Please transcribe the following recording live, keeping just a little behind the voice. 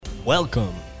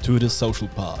Welcome to The Social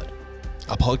Pod,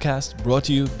 a podcast brought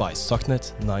to you by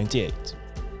SOCNET 98,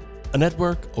 a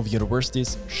network of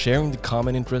universities sharing the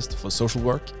common interest for social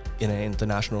work in an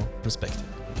international perspective.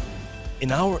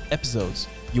 In our episodes,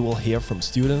 you will hear from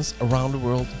students around the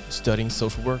world studying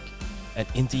social work and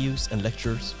interviews and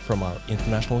lectures from our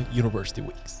International University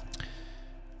Weeks.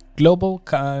 Global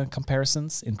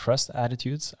comparisons in trust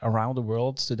attitudes around the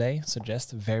world today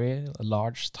suggest very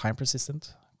large,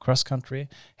 time-persistent, cross-country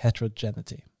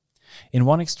heterogeneity. In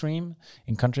one extreme,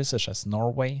 in countries such as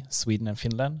Norway, Sweden and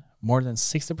Finland, more than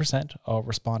 60% of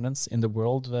respondents in the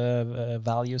World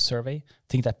Value Survey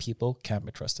think that people can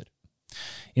be trusted.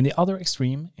 In the other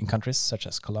extreme, in countries such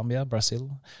as Colombia,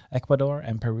 Brazil, Ecuador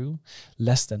and Peru,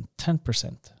 less than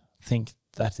 10% think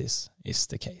that this is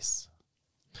the case.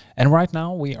 And right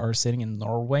now we are sitting in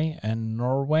Norway, and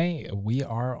Norway, we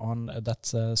are on that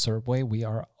survey, we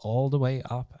are all the way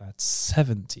up at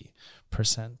 70%.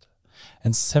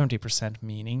 And 70%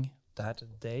 meaning that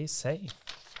they say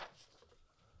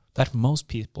that most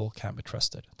people can be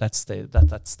trusted. That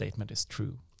statement is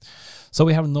true. So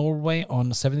we have Norway on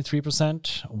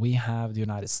 73%. We have the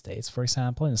United States, for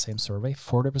example, in the same survey,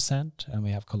 40%. And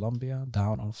we have Colombia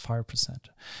down on 5%.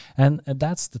 And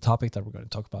that's the topic that we're going to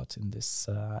talk about in this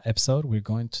episode. We're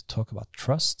going to talk about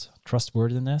trust,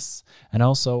 trustworthiness, and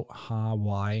also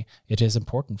why it is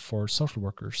important for social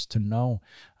workers to know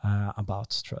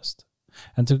about trust.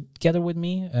 And together with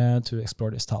me to explore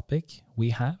this topic,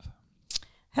 we have...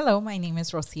 Hello, my name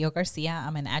is Rocio Garcia.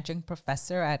 I'm an adjunct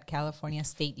professor at California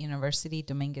State University,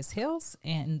 Dominguez Hills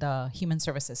in the Human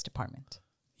Services Department.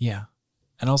 Yeah.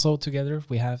 And also together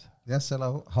we have... Yes,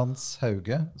 hello, Hans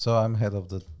Hauge. So I'm head of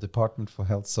the Department for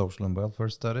Health, Social and Welfare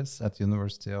Studies at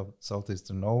University of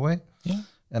Southeastern Norway. Yeah.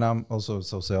 And I'm also a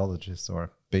sociologist,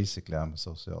 or basically I'm a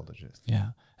sociologist.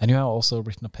 Yeah. And you have also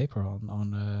written a paper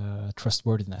on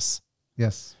trustworthiness.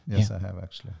 Yes, Yeah. I have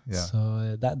actually. Yeah.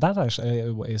 So that actually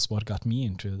is what got me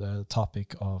into the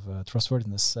topic of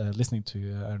trustworthiness. Listening to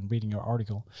and reading your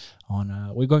article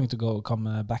on, we're going to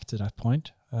come back to that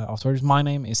point afterwards. My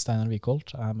name is Steinar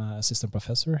Wikholt. I'm an assistant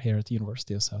professor here at the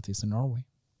University of Southeastern Norway.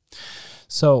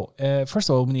 So first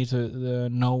of all, we need to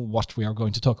know what we are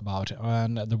going to talk about,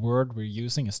 and the word we're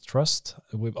using is trust.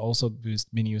 We've also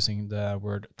been using the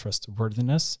word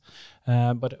trustworthiness,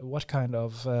 but what kind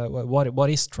of what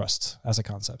is trust as a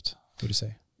concept, would you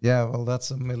say? Yeah, well,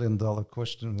 that's $1 million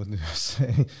question when you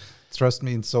say trust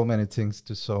means so many things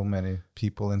to so many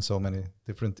people in so many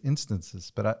different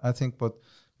instances. But I think what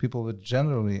people would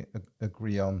generally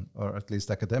agree on, or at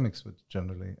least academics would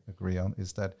generally agree on,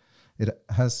 is that it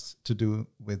has to do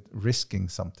with risking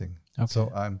something. Okay. So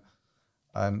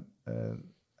I'm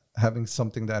having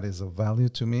something that is of value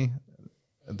to me,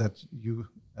 that you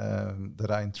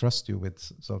that I entrust you with,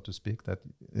 so to speak, that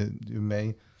you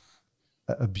may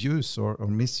abuse or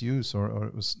misuse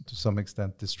or to some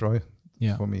extent destroy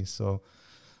for me. So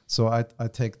I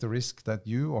take the risk that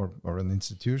you or an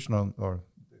institution or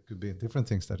it could be different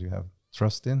things that you have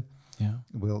trust in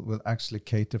will actually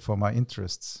cater for my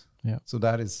interests. Yeah. So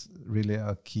that is really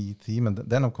a key theme. And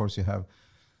then, of course, you have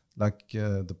like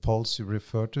the polls you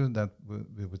refer to that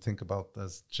we would think about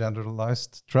as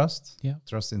generalized trust,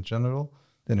 trust in general.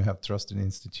 Then you have trust in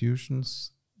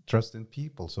institutions, trust in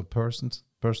people, so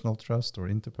personal trust or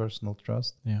interpersonal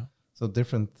trust. Yeah. So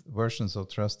different versions of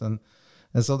trust. And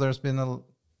so there's been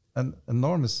an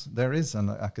enormous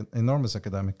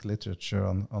academic literature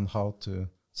on how to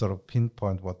sort of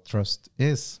pinpoint what trust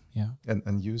is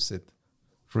and use it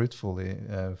fruitfully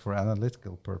for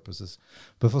analytical purposes.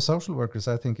 But for social workers,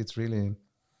 I think it's really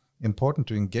important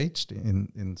to engage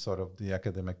in sort of the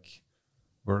academic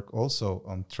work also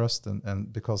on trust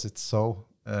and because it's so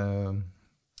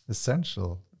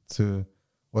essential to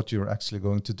what you're actually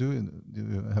going to do.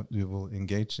 You will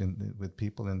engage with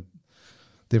people in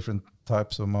different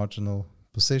types of marginal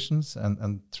positions,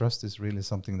 and trust is really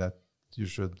something that you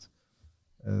should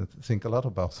think a lot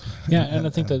about. Yeah, and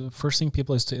I think the first thing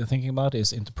people is thinking about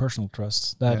is interpersonal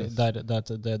trust. That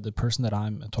the person that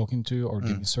I'm talking to or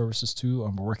giving services to or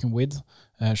working with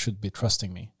should be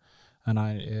trusting me, and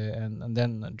and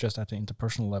then just at the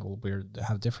interpersonal level, we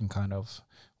have different kind of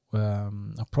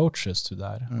approaches to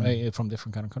that from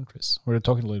different kind of countries. We're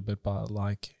talking a little bit about,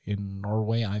 like in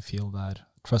Norway, I feel that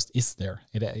trust is there.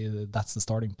 That's the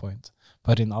starting point.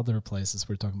 But in other places,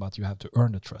 we're talking about you have to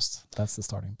earn the trust. That's the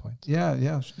starting point.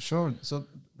 Yeah, sure. So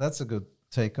that's a good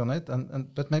take on it.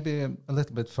 But maybe a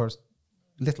little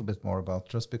bit more about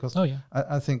trust, because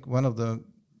I think one of the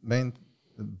main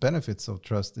benefits of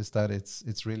trust is that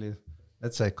it's really,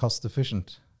 let's say, cost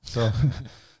efficient. So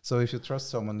so if you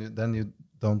trust someone, then you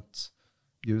don't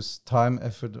use time,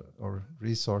 effort, or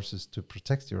resources to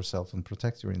protect yourself and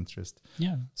protect your interest.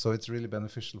 Yeah. So it's really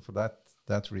beneficial for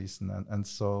that reason. And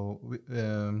so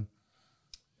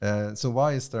so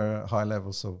why is there high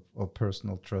levels of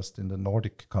personal trust in the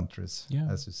Nordic countries,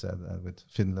 as you said, with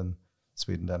Finland,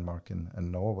 Sweden, Denmark,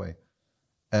 and Norway?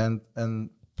 And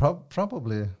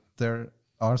probably there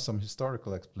are some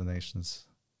historical explanations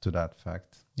to that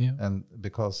fact. Yeah. And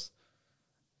because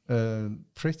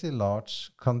pretty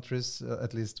large countries,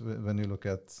 at least when you look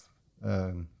at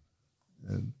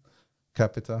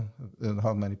capita,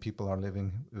 how many people are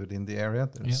living within the area,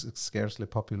 there's scarcely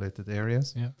populated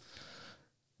areas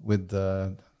with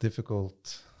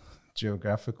difficult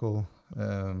geographical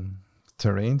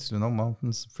terrains,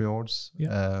 mountains, fjords,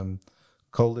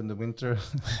 cold in the winter.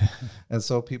 And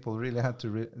so people really had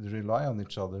to rely on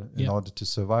each other in order to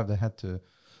survive. They had to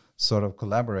sort of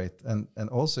collaborate, and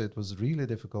also it was really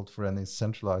difficult for any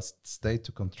centralized state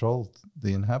to control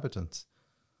the inhabitants,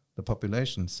 the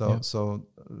population. So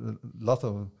a lot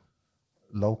of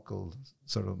local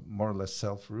sort of more or less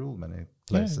self-rule many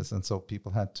places, and so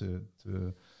people had to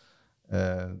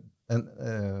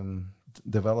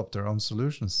develop their own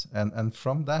solutions. And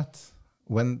from that,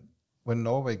 when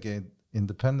Norway gained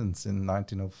independence in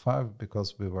 1905,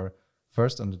 because we were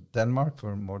first under Denmark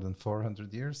for more than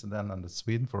 400 years, and then under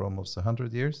Sweden for almost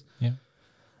 100 years. Yeah.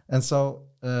 And so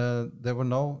there were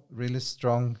no really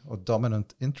strong or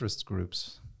dominant interest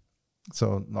groups.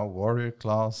 So no warrior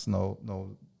class,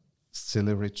 no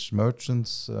silly rich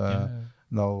merchants,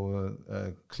 no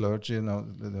clergy,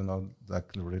 no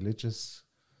like religious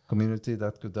community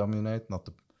that could dominate, not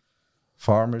the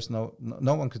farmers. No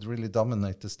one could really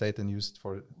dominate the state and use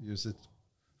it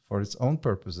for its own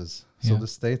purposes. So the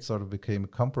state sort of became a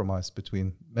compromise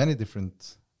between many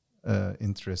different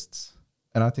interests.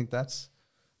 And I think that's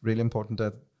really important,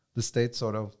 that the state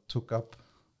sort of took up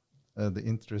the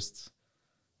interests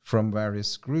from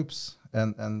various groups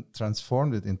and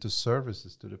transformed it into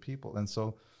services to the people. And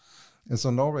so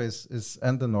Norway is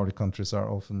and the Nordic countries are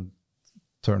often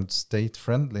turned state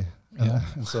friendly.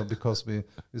 And so because we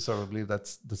sort of believe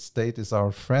that the state is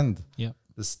our friend. Yeah.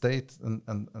 The state and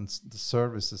the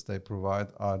services they provide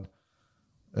are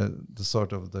the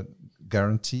sort of the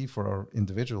guarantee for our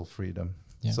individual freedom.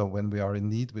 Yeah. So when we are in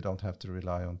need, we don't have to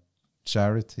rely on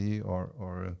charity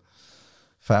or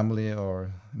family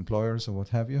or employers or what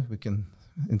have you. We can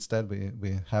instead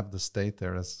we have the state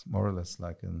there as more or less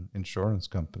like an insurance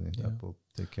company that will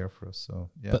take care for us. So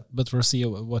but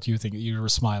Rocio, what do you think? You were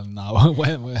smiling now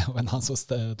when Hans was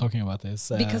talking about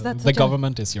this. Because that's the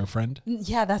government is your friend.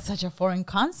 Yeah, that's such a foreign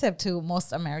concept to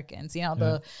most Americans.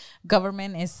 The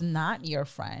government is not your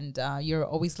friend. You're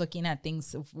always looking at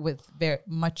things with very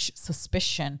much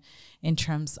suspicion in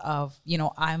terms of,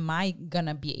 am I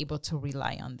gonna be able to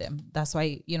rely on them? That's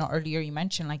why, earlier you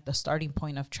mentioned like the starting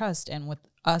point of trust, and with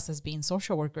us as being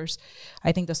social workers,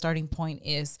 I think the starting point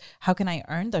is how can I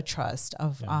earn the trust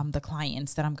of the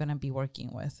clients that I'm going to be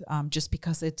working with, just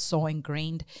because it's so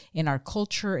ingrained in our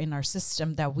culture, in our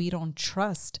system, that we don't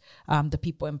trust the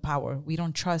people in power. We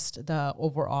don't trust the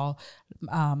overall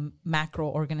macro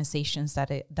organizations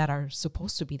that are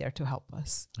supposed to be there to help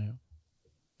us. Yeah.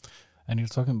 And you're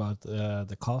talking about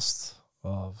the cost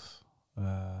of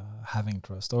having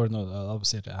trust, or no,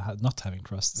 obviously not having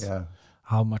trust. Yeah.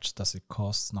 How much does it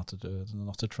cost not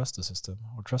to trust the system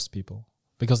or trust people?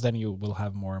 Because then you will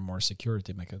have more and more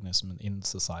security mechanism in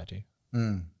society.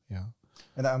 Yeah.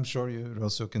 And I'm sure you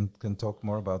also can talk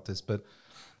more about this, but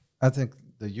I think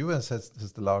the US has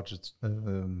the largest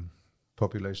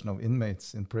population of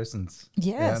inmates in prisons.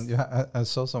 Yes. And I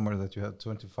saw somewhere that you had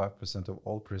 25% of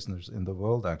all prisoners in the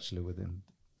world actually within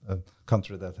a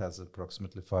country that has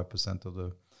approximately 5% of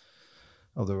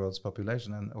the world's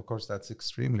population, and of course that's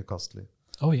extremely costly.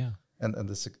 Oh yeah. And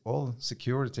all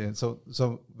security, and so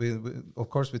we of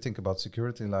course we think about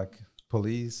security like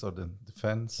police or the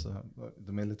defense,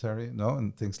 the military,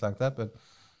 and things like that,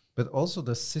 but also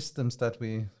the systems that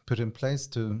we put in place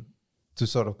to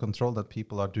sort of control that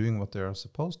people are doing what they are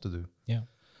supposed to do. Yeah.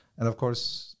 And of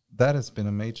course that has been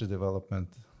a major development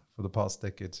for the past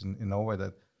decades in Norway,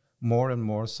 that more and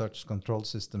more such control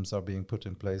systems are being put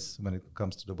in place when it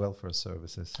comes to the welfare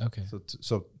services. Okay.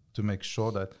 So to make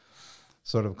sure that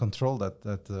sort of control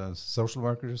that social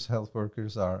workers, health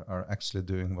workers are actually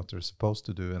doing what they're supposed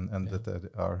to do, and that they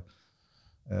are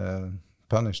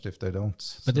punished if they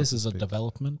don't. But this is a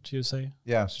development, you say?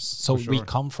 Yeah. So we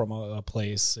come from a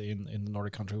place in the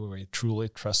Nordic country where we truly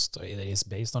trust. It is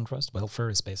based on trust. Welfare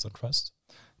is based on trust.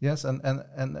 Yes,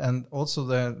 and also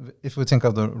if we think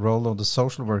of the role of the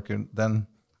social worker, then,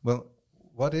 well,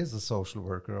 what is a social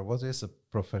worker, or what is a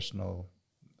professional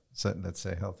let's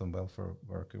say health and welfare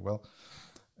worker. Well,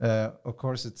 of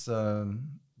course, it's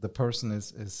the person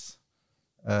is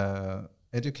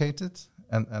educated,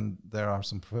 and there are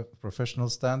some professional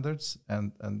standards,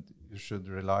 and you should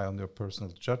rely on your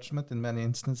personal judgment in many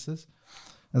instances,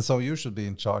 and so you should be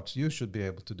in charge. You should be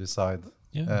able to decide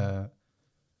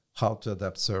how to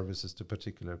adapt services to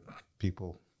particular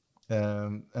people,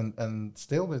 and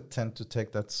still we tend to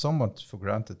take that somewhat for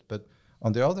granted. But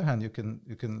on the other hand, you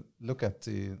can look at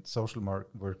the social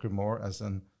worker more as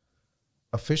an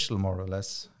official, more or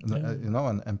less,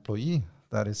 an employee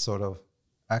that is sort of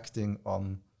acting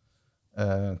on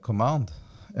command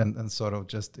and sort of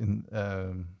just in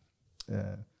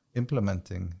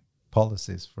implementing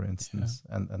policies, for instance,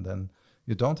 and then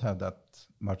you don't have that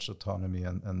much autonomy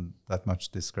and that much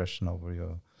discretion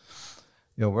over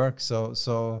your work. So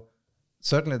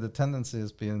certainly the tendency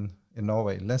has been in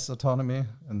Norway less autonomy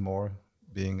and more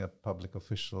being a public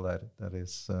official that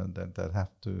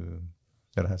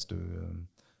has to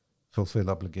fulfill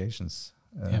obligations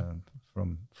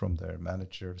from their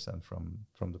managers and from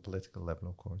the political level,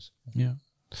 of course. Yeah.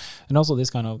 And also this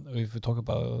kind of, if we talk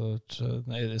about,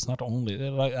 it's not only,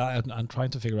 like I'm trying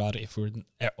to figure out if we're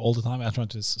all the time, I'm trying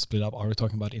to split up, are we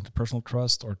talking about interpersonal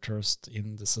trust or trust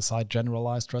in the society,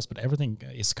 generalized trust, but everything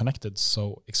is connected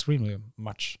so extremely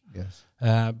much. Yes.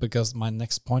 Because my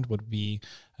next point would be,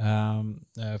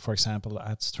 for example,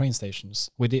 at train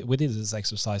stations. We did this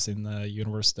exercise in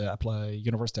University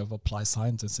of Applied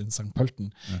Sciences in St.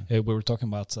 Pölten. We were talking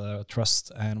about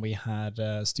trust, and we had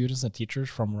students and teachers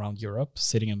from around Europe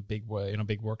sitting in a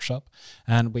big workshop,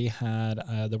 and we had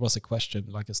there was a question,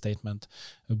 like a statement: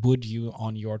 would you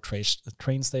on your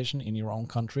train station in your own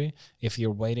country, if you're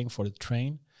waiting for the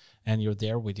train and you're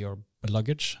there with your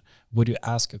luggage, would you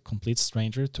ask a complete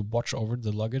stranger to watch over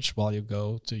the luggage while you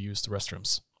go to use the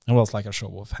restrooms? And well, it's like a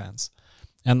show of hands.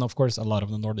 And of course, a lot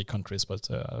of the Nordic countries, but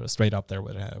straight up there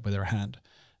with their hand.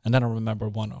 And then I remember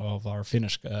one of our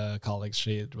Finnish colleagues,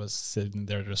 she was sitting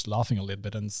there just laughing a little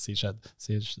bit, and she said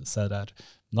that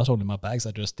not only my bags,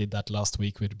 I just did that last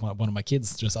week with one of my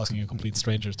kids, just asking a complete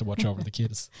stranger to watch over the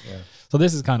kids. Yeah. So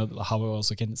this is kind of how we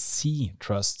also can see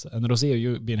trust. And Rosia,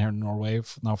 you've been here in Norway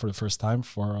now for the first time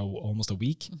for almost a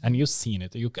week, and you've seen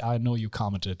it. I know you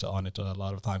commented on it a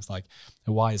lot of times, like,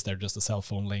 why is there just a cell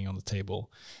phone laying on the table?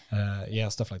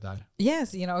 Stuff like that.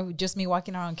 Yes, just me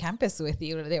walking around campus with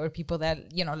you, there were people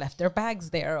that, left their bags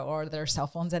there, or their cell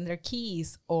phones and their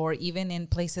keys, or even in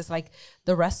places like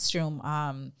the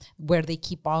restroom, where they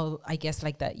keep all, I guess,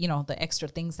 like that, the extra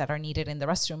things that are needed in the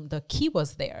restroom, the key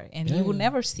was there, and you will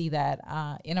never see that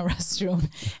in a restroom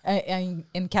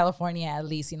in California, at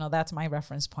least. That's my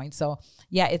reference point. So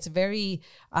yeah, it's very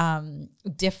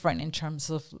different in terms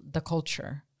of the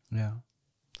culture. Yeah.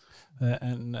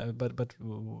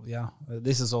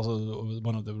 This is also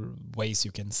one of the ways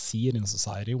you can see it in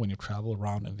society when you travel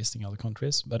around and visiting other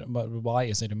countries. But why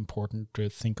is it important to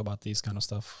think about these kind of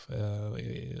stuff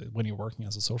when you're working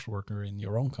as a social worker in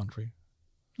your own country?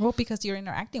 Well, because you're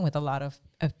interacting with a lot of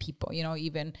people,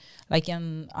 even like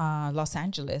in Los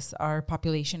Angeles, our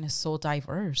population is so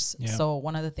diverse. Yeah. So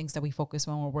one of the things that we focus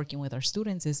when we're working with our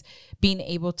students is being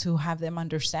able to have them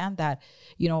understand that,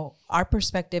 our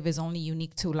perspective is only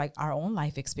unique to like our own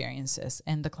life experiences.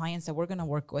 And the clients that we're going to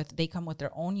work with, they come with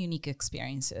their own unique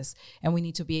experiences. And we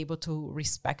need to be able to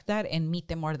respect that and meet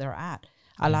them where they're at.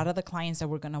 A lot of the clients that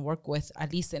we're going to work with,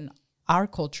 at least in our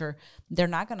culture, they're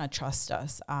not going to trust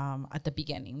us at the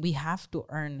beginning. We have to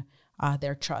earn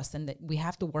their trust, and we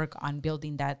have to work on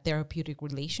building that therapeutic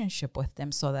relationship with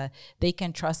them so that they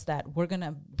can trust that we're going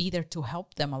to be there to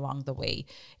help them along the way.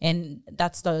 And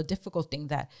that's the difficult thing,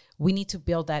 that we need to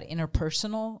build that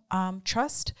interpersonal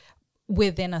trust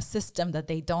within a system that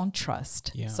they don't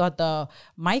trust. Yeah. So at the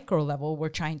micro level, we're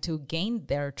trying to gain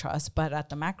their trust, but at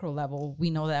the macro level, we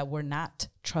know that we're not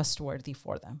trustworthy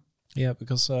for them. Yeah,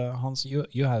 because Hans,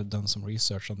 you have done some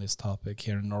research on this topic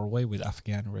here in Norway with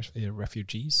Afghan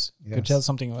refugees. Yes. Could you tell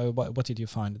something? What did you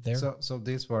find there? So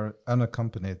these were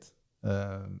unaccompanied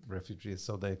refugees.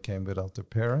 So they came without their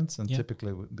parents, and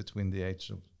typically between the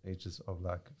ages of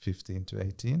like 15 to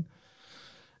 18.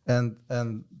 And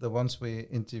the ones we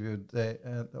interviewed, they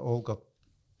all got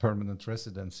permanent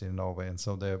residency in Norway, and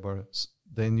so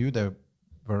they knew they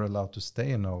were allowed to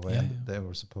stay in Norway, and they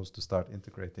were supposed to start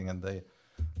integrating, and they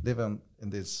live in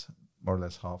these more or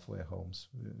less halfway homes,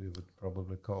 we would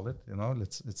probably call it.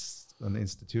 It's an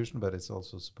institution, but it's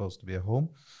also supposed to be a home.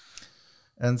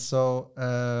 And so,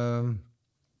 and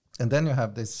then you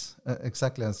have this,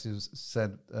 exactly as you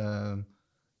said, the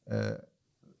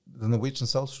Norwegian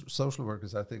social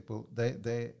workers, I think,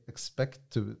 they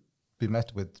expect to be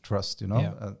met with trust,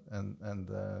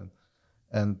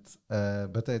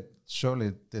 but they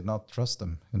surely did not trust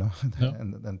them, you know, No.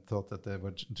 and thought that they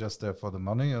were just there for the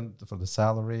money and for the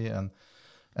salary, and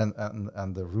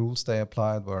the rules they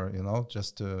applied were, you know,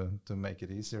 just to make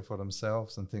it easier for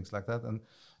themselves and things like that,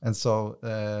 and so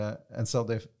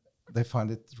they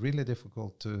find it really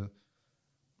difficult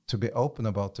to be open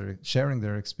about sharing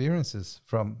their experiences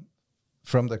from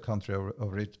their country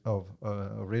of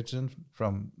origin,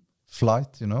 from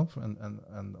flight, you know,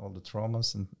 and all the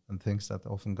traumas and things that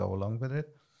often go along with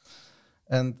it,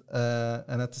 and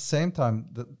at the same time,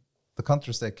 the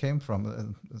countries they came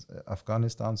from,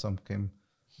 Afghanistan, some came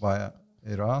via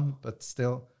Iran, but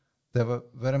still they were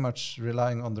very much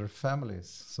relying on their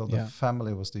families. So the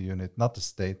family was the unit, not the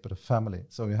state, but a family.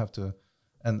 So you have to,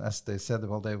 and as they said,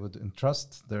 well, they would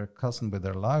entrust their cousin with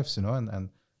their lives, you know, and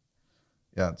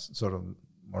it's sort of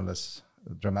more or less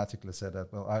dramatically said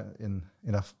that, well, in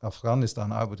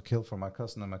Afghanistan, I would kill for my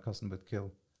cousin, and my cousin would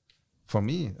kill for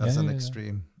me as an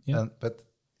extreme. Yeah. But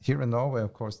here in Norway,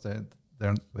 of course,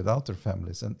 they're without their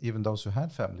families, and even those who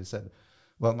had families said,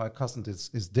 well, my cousin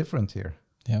is different here.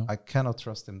 Yeah. I cannot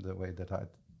trust him the way that I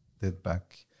did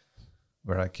back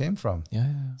where I came from.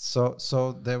 Yeah.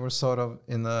 So they were sort of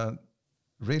in a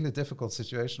really difficult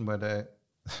situation where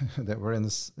they were in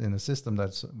a system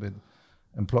that's with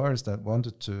employers that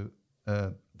wanted to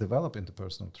develop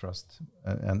interpersonal trust,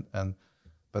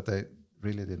 but they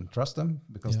really didn't trust them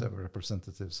because they were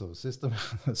representatives of a system,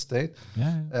 a state,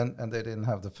 and they didn't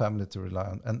have the family to rely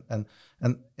on.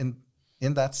 And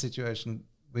in that situation,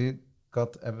 we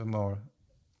got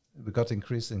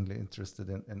increasingly interested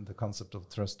in the concept of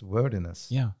trustworthiness.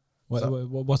 Yeah.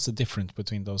 What's the difference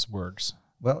between those words?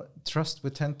 Well, trust,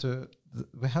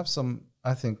 we have some,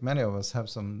 I think many of us have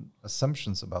some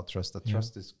assumptions about trust, that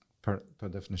trust is per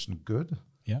definition good.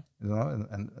 Yeah. You know,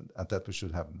 and that we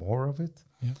should have more of it.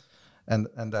 Yeah.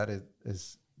 And that it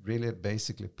is really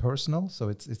basically personal. So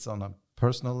it's on a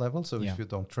personal level. So if you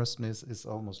don't trust me, it's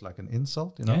almost like an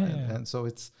insult, you know. And so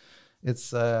it's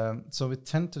so we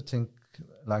tend to think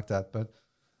like that.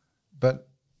 But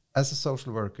as a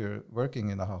social worker working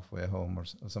in a halfway home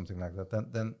or something like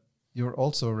that, then you're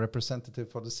also a representative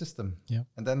for the system. Yeah.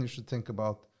 And then you should think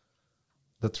about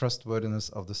the trustworthiness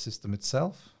of the system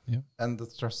itself and the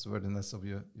trustworthiness of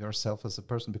yourself as a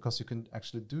person, because you can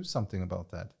actually do something about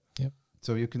that. Yeah.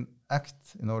 So you can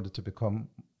act in order to become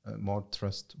more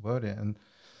trustworthy. And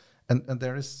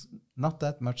there is not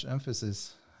that much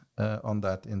emphasis on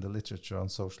that in the literature on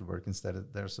social work.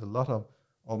 Instead, there's a lot of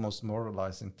almost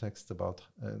moralizing text about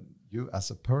you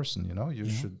as a person, you know, you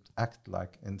should act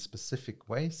like in specific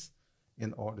ways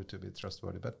in order to be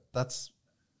trustworthy. But that's,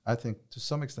 I think, to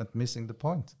some extent missing the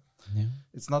point. Yeah.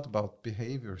 It's not about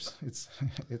behaviors. It's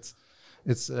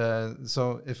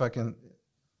so if I can,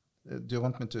 do you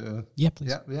want me to? Yeah,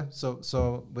 please. Yeah.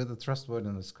 So with the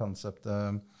trustworthiness concept,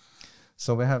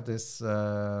 so we have this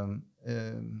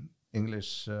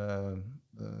English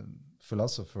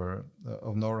philosopher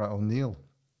of Nora O'Neill,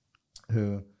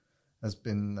 who has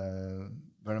been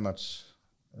very much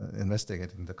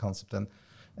investigating the concept,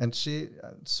 and she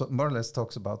more or less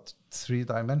talks about 3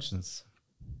 dimensions.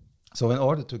 So in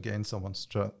order to gain someone's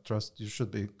trust, you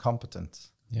should be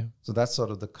competent. Yeah. So that's sort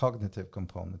of the cognitive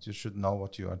component. You should know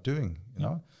what you are doing, you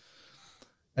know,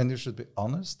 and you should be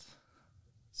honest.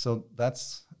 So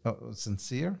that's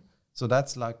sincere. So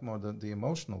that's like more the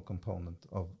emotional component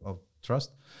of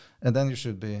trust. And then you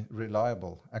should be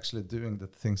reliable, actually doing the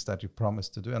things that you promise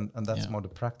to do. And that's more the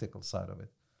practical side of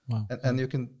it. Wow. And you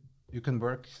can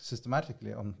work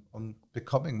systematically on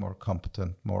becoming more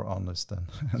competent, more honest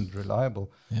and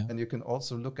reliable. Yeah. And you can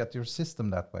also look at your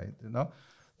system that way, you know.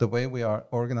 The way we are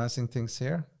organizing things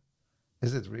here,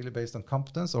 is it really based on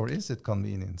competence or is it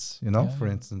convenience? You know, for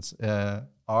instance,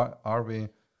 are we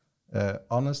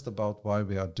honest about why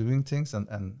we are doing things,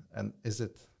 and is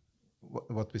it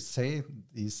what we say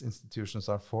these institutions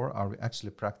are for? Are we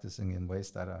actually practicing in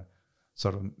ways that are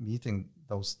sort of meeting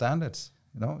those standards?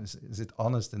 You know, is it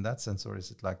honest in that sense, or is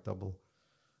it like double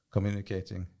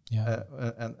communicating? Yeah.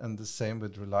 And the same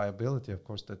with reliability, of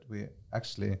course, that we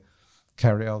actually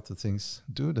carry out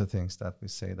do the things that we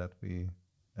say that we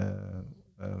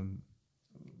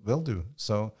will do.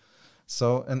 So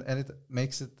and it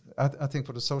makes it. I think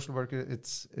for the social worker,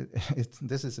 this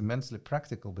is immensely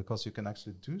practical, because you can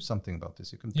actually do something about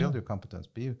this. You can build your competence,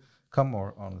 become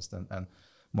more honest and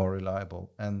more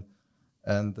reliable, and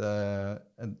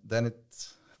then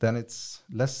it's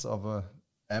less of a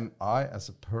am I as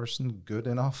a person good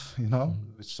enough? You know,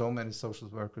 which so many social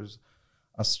workers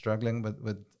are struggling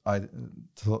with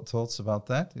thoughts about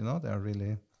that. You know, they are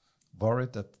really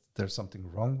worried that there's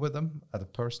something wrong with them at a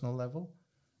personal level.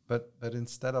 but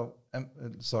instead of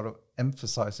sort of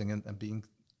emphasizing and being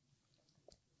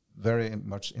very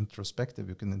much introspective,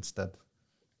 you can instead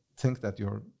think that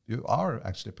you are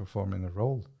actually performing a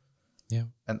role. Yeah.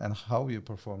 And how you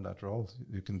perform that role,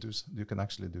 you can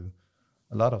actually do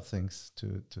a lot of things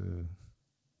to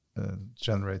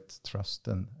generate trust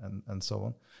and so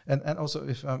on. And also,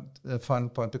 if a final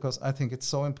point, because I think it's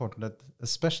so important that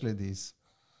especially these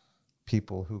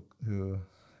people who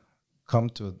come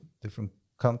to a different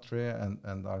country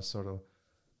and are sort of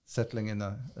settling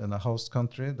in a host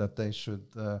country, that they should.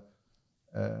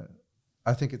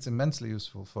 I think it's immensely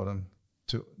useful for them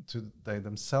to they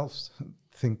themselves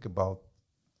think about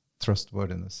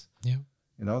trustworthiness. Yeah.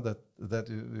 You know, that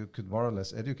you could more or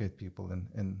less educate people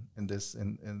in this,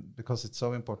 because it's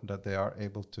so important that they are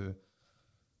able to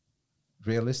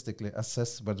realistically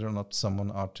assess whether or not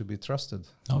someone are to be trusted.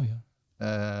 Oh yeah.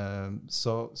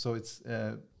 So it's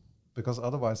because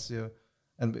otherwise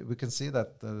we can see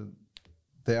that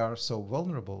they are so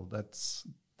vulnerable that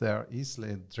they are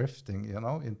easily drifting, you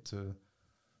know, into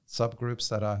subgroups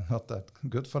that are not that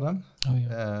good for them. Oh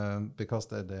yeah. Because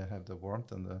they have the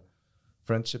warmth and the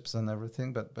friendships and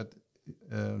everything, but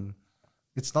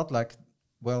it's not like,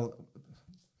 well,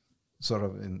 sort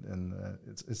of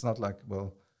it's not like,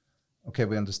 well, okay,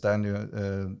 we understand you.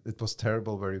 It was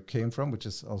terrible where you came from, which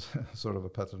is also sort of a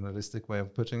paternalistic way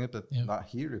of putting it. But not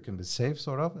here, you can be safe,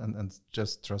 sort of, and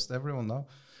just trust everyone now.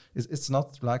 It's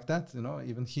not like that, you know.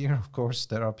 Even here, of course,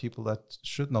 there are people that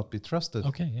should not be trusted.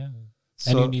 Okay, yeah.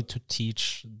 So and you need to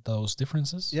teach those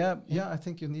differences? Yeah, I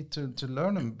think you need to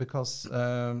learn them, because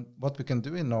what we can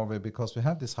do in Norway, because we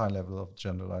have this high level of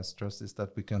generalized trust, is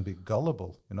that we can be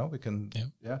gullible, you know, we can,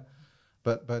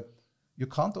 but you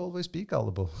can't always be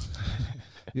gullible.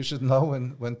 You should know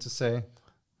when to say,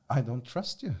 I don't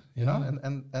trust you, you know,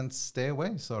 and stay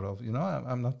away, sort of, you know,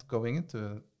 I'm not going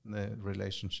into the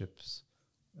relationships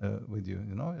with you,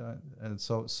 you know,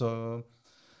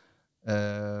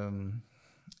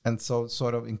 and so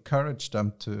sort of encourage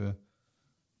them to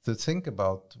think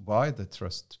about why they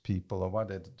trust people or why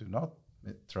they do not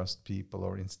trust people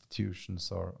or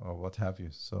institutions or what have you.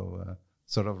 So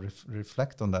sort of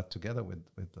reflect on that together with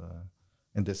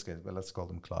in this case, well, let's call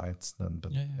them clients then,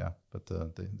 but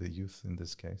the youth in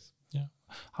this case. Yeah.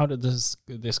 How did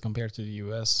this compare to the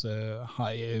US?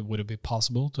 Would it be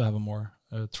possible to have a more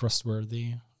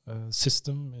trustworthy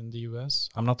system in the US?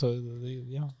 I'm not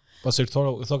but so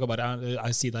talk about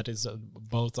I see that it's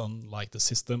both on like the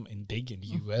system in the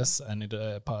US and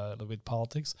with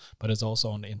politics, but it's also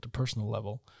on the interpersonal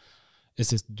level. Is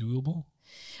this doable?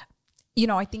 You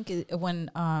know, I think when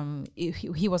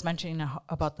he was mentioning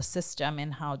about the system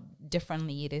and how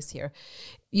differently it is here,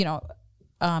 you know,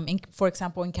 for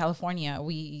example, in California,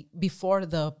 before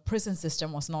the prison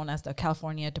system was known as the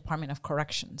California Department of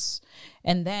Corrections.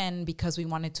 And then because we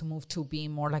wanted to move to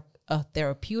being more like a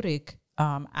therapeutic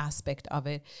aspect of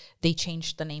it, they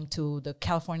changed the name to the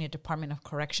California Department of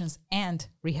Corrections and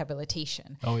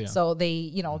Rehabilitation. Oh, yeah. So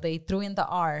they threw in the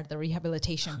R, the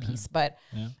rehabilitation piece. But,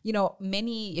 you know,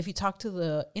 if you talk to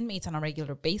the inmates on a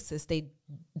regular basis,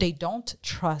 they don't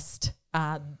trust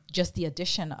just the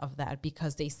addition of that,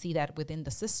 because they see that within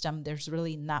the system, there's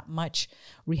really not much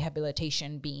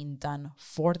rehabilitation being done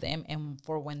for them and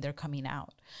for when they're coming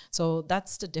out. So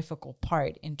that's the difficult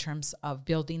part in terms of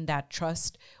building that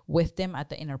trust with them at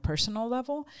the interpersonal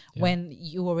level, when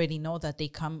you already know that they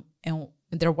come and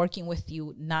they're working with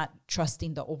you, not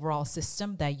trusting the overall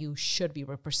system that you should be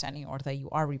representing or that you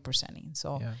are representing.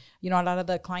 So, you know, a lot of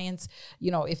the clients,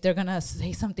 you know, if they're going to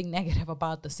say something negative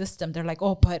about the system, they're like,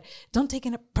 oh, but don't take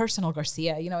it personal,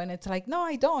 Garcia, you know, and it's like, no,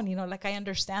 I don't, you know, like I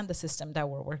understand the system that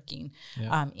we're working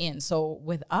in. So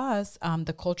with us,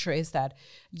 the culture is that,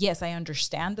 yes, I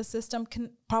understand the system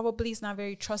probably is not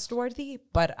very trustworthy,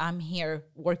 but I'm here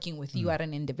working with you at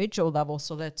an individual level.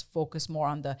 So let's focus more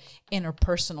on the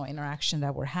interpersonal interaction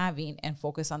that we're having and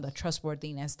focus on the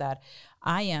trustworthiness that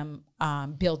I am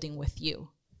building with you.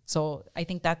 So I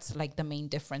think that's like the main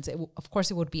difference. Of course,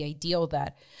 it would be ideal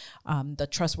that the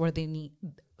trustworthiness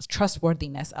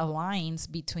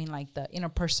aligns between like the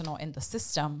interpersonal and the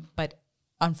system, but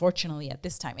unfortunately at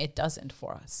this time it doesn't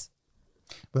for us.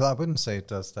 Well, I wouldn't say it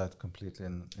does that completely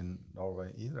in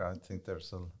Norway either. I think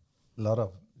there's a lot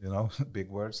of, you know, big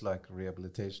words like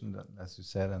rehabilitation, as you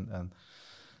said, and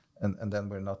then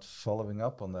we're not following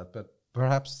up on that. But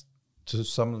perhaps to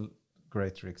some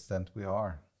greater extent we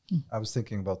are. I was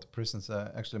thinking about the prisons.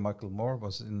 Actually, Michael Moore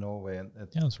was in Norway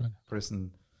at that's right.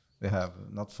 prison we have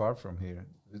not far from here,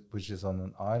 which is on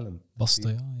an island.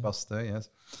 Bastøy, Bastøy, yes.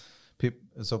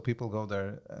 So people go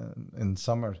there in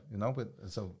summer, you know,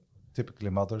 so typically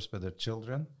mothers with their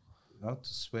children,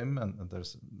 to swim, and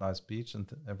there's a nice beach and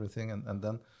everything, and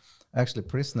then actually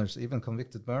prisoners, even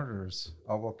convicted murderers,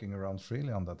 are walking around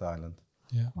freely on that island.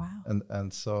 Yeah. Wow.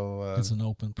 And so It's an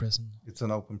open prison. it's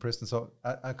an open prison. So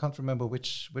I can't remember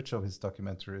which of his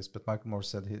documentaries, but Michael Moore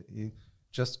said he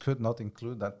just could not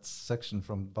include that section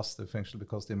from Bastøy Fengsel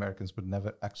because the Americans would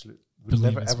never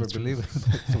ever believe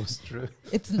that it was true.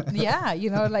 It's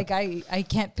like I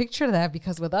can't picture that,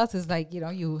 because with us it's like,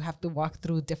 you have to walk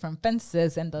through different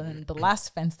fences, and then the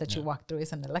last fence that you walk through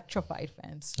is an electrified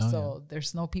fence. So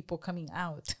there's no people coming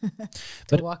out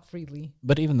to walk freely.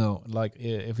 But even though, like,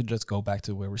 if we just go back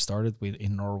to where we started with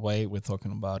in Norway, we're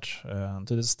talking about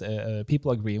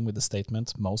people agreeing with the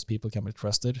statement, most people can be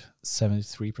trusted.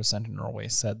 73% in Norway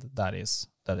said that is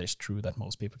true, that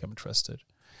most people can be trusted.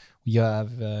 You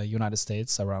have United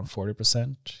States around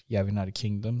 40%. You have United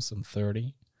Kingdoms on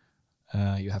 30%.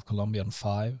 You have Colombia on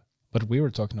 5%. But we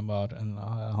were talking about, and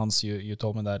Hans, you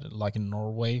told me that, like, in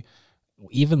Norway,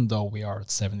 even though we are at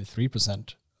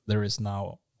 73%, there is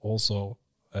now also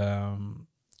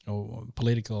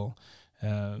political.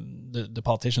 The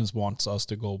politicians want us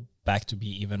to go back to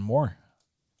be even more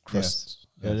trust,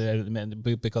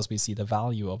 because we see the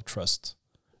value of trust.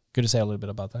 Could you say a little bit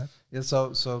about that? Yeah.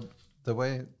 So the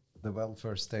way the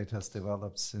welfare state has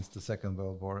developed since the Second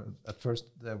World War, at first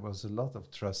there was a lot of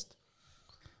trust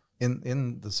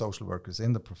in the social workers,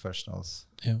 in the professionals,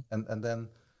 and then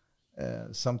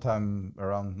sometime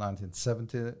around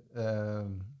 1970,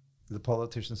 the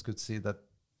politicians could see that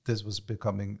this was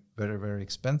becoming very, very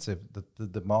expensive. That the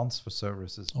demands for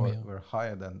services were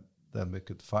higher than we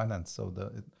could finance. So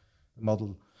the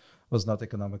model was not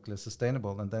economically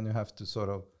sustainable, and then you have to sort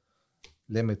of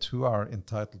limit who are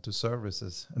entitled to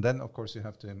services. And then, of course, you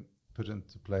have to put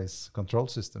into place control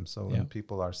systems. So when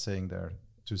people are saying they're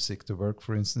too sick to work,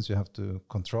 for instance, you have to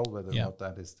control whether or not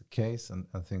that is the case, and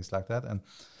things like that.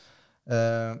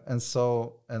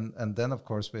 And then, of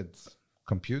course, with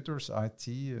computers, IT,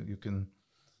 you can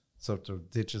sort of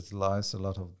digitalize a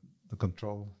lot of the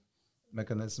control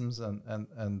mechanisms,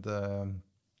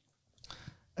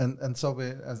 and so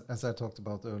we, as I talked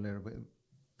about earlier,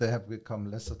 they have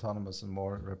become less autonomous and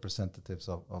more representatives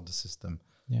of the system.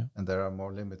 Yeah. And there are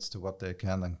more limits to what they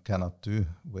can and cannot do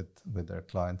with their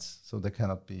clients. So they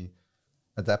cannot be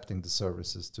adapting the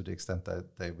services to the extent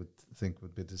that they would think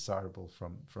would be desirable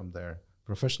from their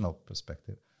professional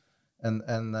perspective.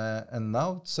 And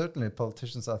now certainly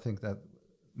politicians, I think that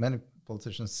many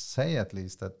politicians say at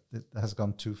least that it has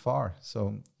gone too far.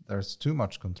 So there's too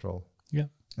much control. Yeah.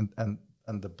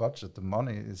 And the budget, the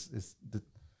money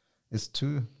is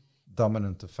too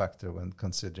dominant a factor when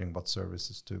considering what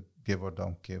services to give or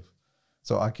don't give.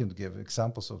 So I can give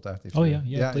examples of that.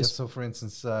 Please. So for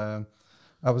instance, I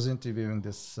was interviewing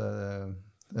this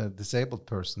disabled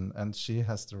person, and she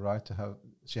had the right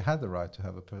to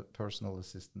have a personal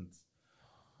assistant.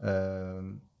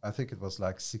 I think it was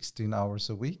like 16 hours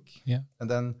a week. Yeah. And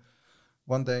then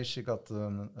one day she got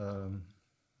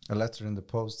a letter in the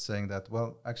post saying that,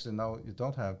 well, actually now you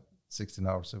don't have 16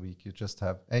 hours a week, you just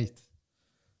have 8.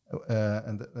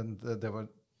 And there were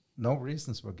no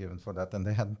reasons were given for that, and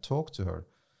they hadn't talked to her.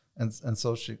 And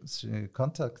so she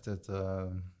contacted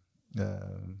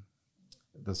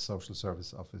the social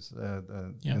service office,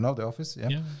 the office,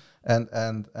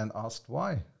 and asked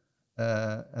why.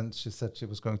 And she said she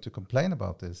was going to complain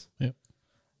about this. Yeah.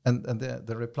 And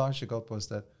the reply she got was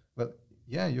that, well,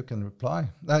 yeah, you can reply.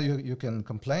 You can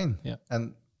complain. Yeah.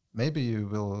 And maybe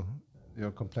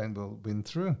your complaint will win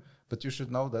through. But you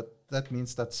should know that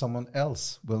means that someone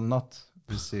else will not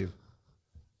receive,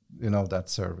 that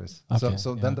service. Okay,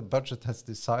 so then the budget has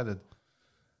decided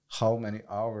how many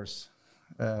hours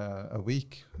a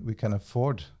week we can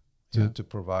afford to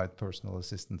provide personal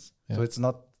assistance. Yeah. So it's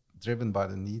not driven by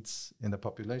the needs in the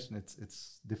population.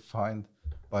 It's defined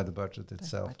by the budget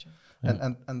itself.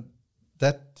 And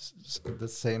that's the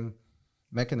same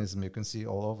mechanism you can see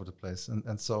all over the place.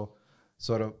 And so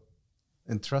sort of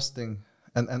entrusting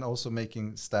and also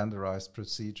making standardized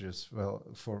procedures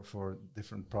for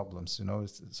different problems.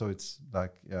 So it's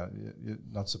like you're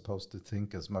not supposed to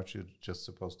think as much. You're just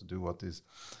supposed to do what is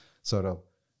sort of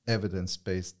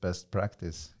evidence-based best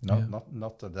practice.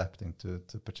 Not adapting to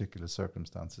particular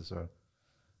circumstances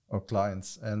or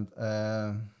clients. And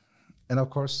of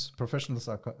course, professionals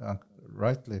are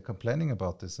rightly complaining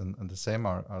about this, and the same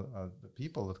are the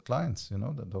people, the clients.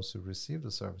 Those who receive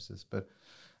the services,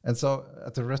 And so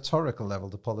at the rhetorical level,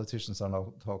 the politicians are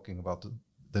now talking about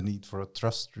the need for a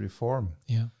trust reform.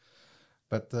 Yeah.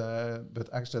 But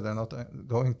actually, they're not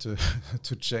going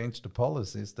to change the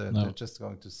policies. They're just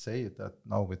going to say that,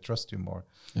 no, we trust you more.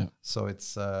 Yeah. So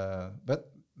it's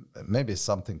but maybe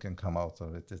something can come out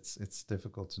of it. It's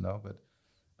difficult to know,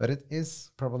 but it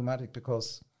is problematic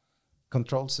because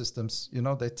control systems,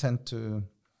 they tend to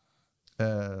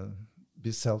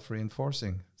be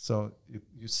self-reinforcing. So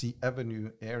you see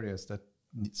avenue areas that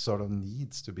sort of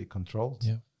needs to be controlled,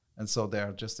 and so they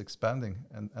are just expanding,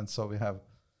 and so we have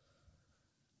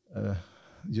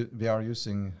we are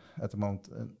using at the moment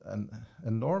an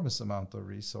enormous amount of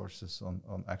resources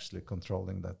on actually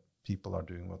controlling that people are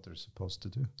doing what they're supposed to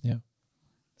do. Yeah.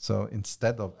 So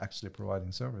instead of actually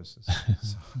providing services,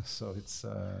 so it's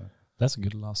that's a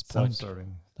good last point.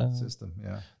 Self-serving system.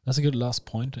 Yeah, that's a good last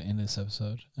point in this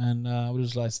episode. And I would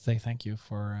just like to say thank you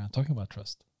for talking about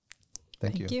trust.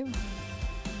 Thank you. you.